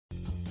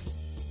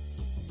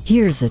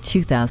Here's a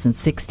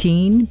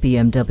 2016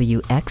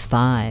 BMW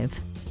X5.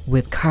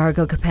 With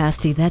cargo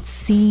capacity that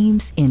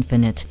seems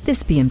infinite,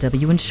 this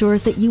BMW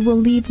ensures that you will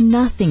leave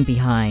nothing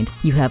behind.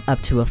 You have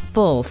up to a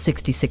full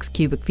 66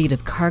 cubic feet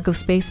of cargo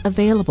space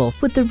available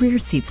with the rear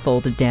seats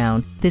folded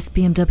down. This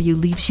BMW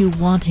leaves you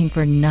wanting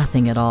for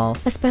nothing at all,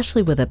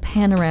 especially with a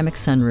panoramic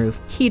sunroof,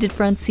 heated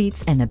front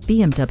seats, and a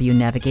BMW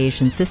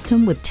navigation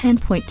system with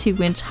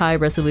 10.2-inch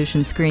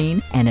high-resolution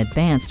screen and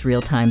advanced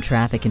real-time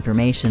traffic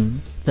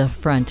information. The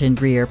front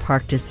and rear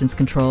park distance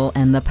control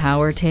and the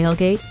power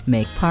tailgate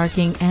make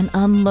parking and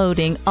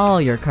unloading all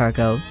your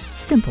cargo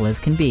simple as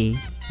can be.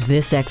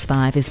 This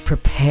X5 is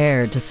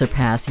prepared to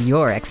surpass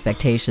your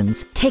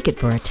expectations. Take it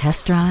for a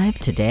test drive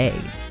today.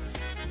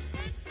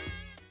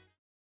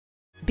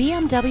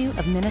 BMW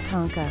of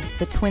Minnetonka,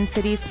 the Twin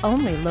Cities'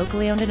 only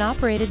locally owned and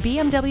operated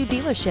BMW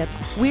dealership.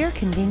 We're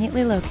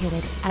conveniently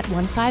located at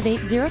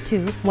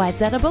 15802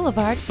 Wayzata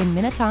Boulevard in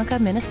Minnetonka,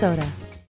 Minnesota.